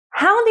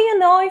How do you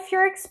know if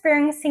you're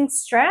experiencing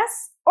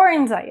stress or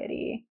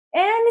anxiety?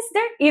 And is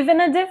there even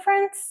a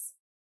difference?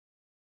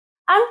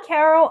 I'm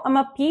Carol, I'm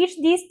a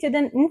PhD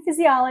student in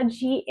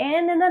physiology,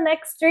 and in the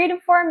next 3 to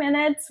 4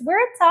 minutes,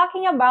 we're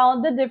talking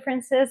about the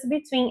differences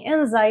between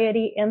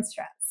anxiety and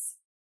stress.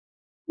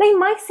 They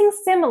might seem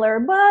similar,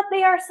 but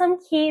there are some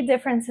key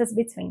differences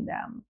between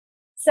them.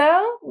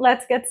 So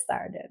let's get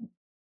started.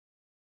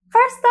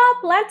 First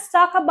up, let's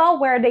talk about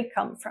where they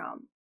come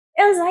from.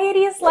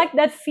 Anxiety is like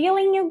that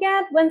feeling you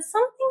get when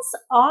something's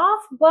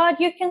off, but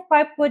you can't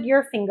quite put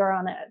your finger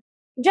on it.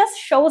 It just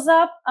shows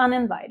up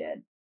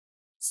uninvited.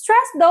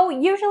 Stress, though,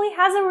 usually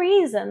has a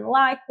reason,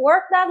 like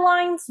work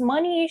deadlines,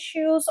 money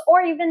issues,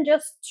 or even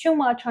just too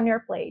much on your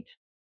plate.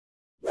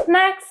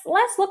 Next,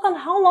 let's look on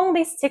how long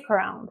they stick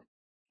around.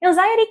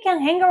 Anxiety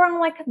can hang around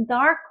like a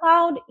dark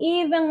cloud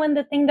even when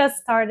the thing that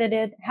started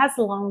it has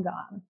long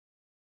gone.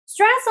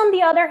 Stress, on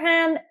the other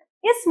hand,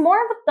 is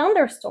more of a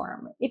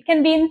thunderstorm. It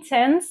can be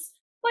intense,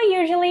 but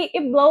usually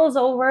it blows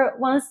over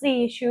once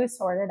the issue is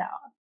sorted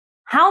out.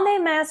 How they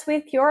mess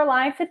with your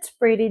life, it's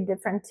pretty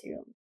different too.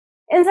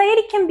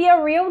 Anxiety can be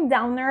a real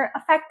downer,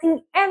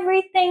 affecting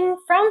everything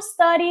from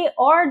study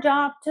or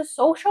job to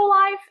social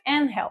life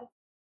and health.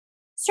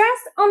 Stress,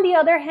 on the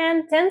other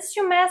hand, tends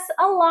to mess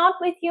a lot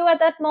with you at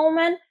that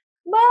moment,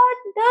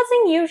 but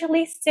doesn't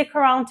usually stick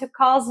around to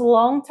cause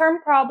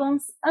long-term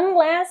problems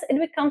unless it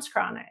becomes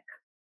chronic.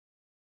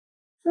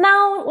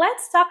 Now,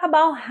 let's talk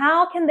about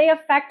how can they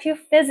affect you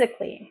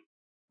physically.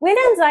 With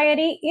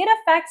anxiety, it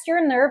affects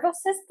your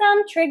nervous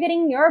system,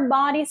 triggering your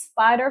body's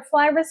fight or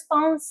flight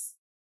response,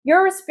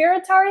 your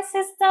respiratory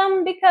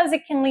system because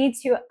it can lead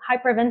to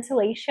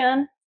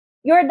hyperventilation,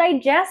 your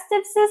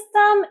digestive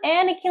system,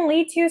 and it can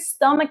lead to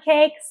stomach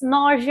aches,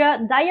 nausea,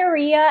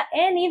 diarrhea,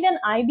 and even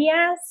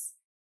IBS,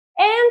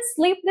 and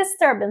sleep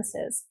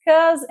disturbances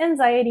because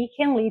anxiety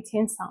can lead to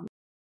insomnia.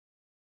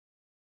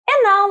 And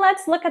now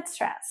let's look at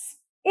stress.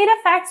 It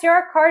affects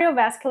your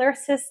cardiovascular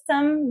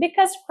system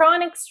because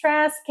chronic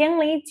stress can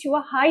lead to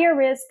a higher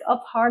risk of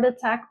heart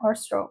attack or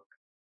stroke.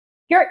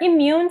 Your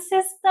immune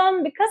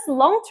system because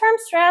long-term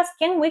stress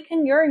can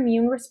weaken your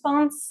immune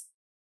response.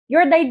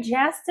 Your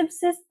digestive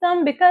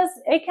system because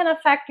it can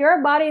affect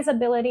your body's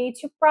ability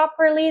to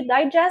properly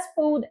digest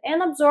food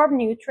and absorb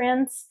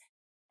nutrients.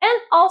 And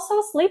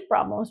also sleep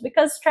problems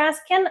because stress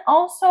can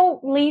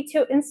also lead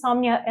to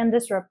insomnia and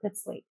disrupted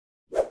sleep.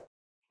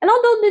 And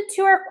although the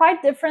two are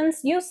quite different,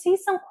 you see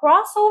some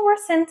crossover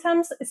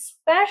symptoms,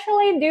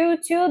 especially due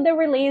to the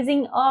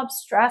releasing of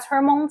stress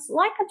hormones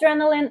like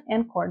adrenaline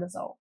and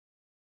cortisol.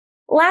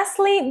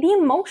 Lastly, the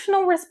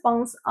emotional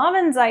response of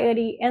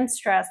anxiety and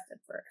stress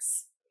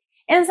differs.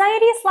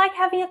 Anxiety is like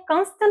having a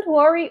constant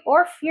worry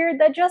or fear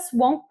that just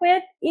won't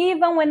quit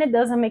even when it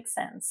doesn't make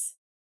sense.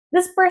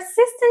 This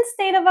persistent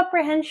state of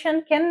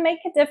apprehension can make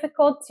it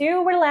difficult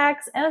to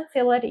relax and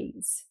feel at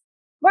ease.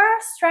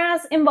 Whereas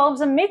stress involves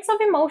a mix of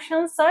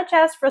emotions such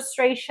as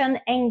frustration,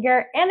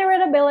 anger, and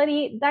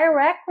irritability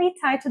directly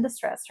tied to the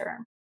stressor.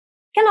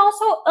 It can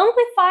also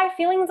amplify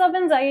feelings of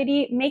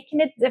anxiety, making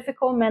it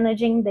difficult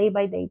managing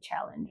day-by-day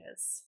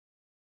challenges.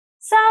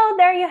 So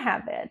there you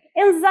have it,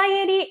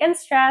 anxiety and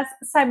stress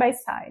side by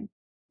side.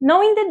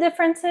 Knowing the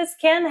differences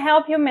can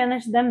help you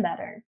manage them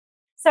better.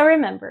 So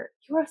remember,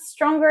 you are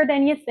stronger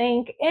than you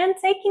think, and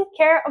taking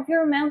care of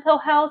your mental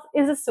health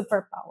is a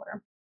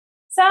superpower.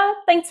 So,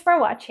 thanks for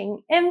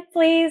watching, and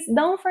please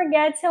don't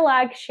forget to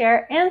like,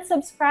 share, and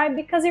subscribe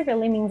because it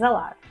really means a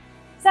lot.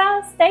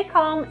 So, stay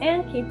calm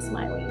and keep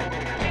smiling.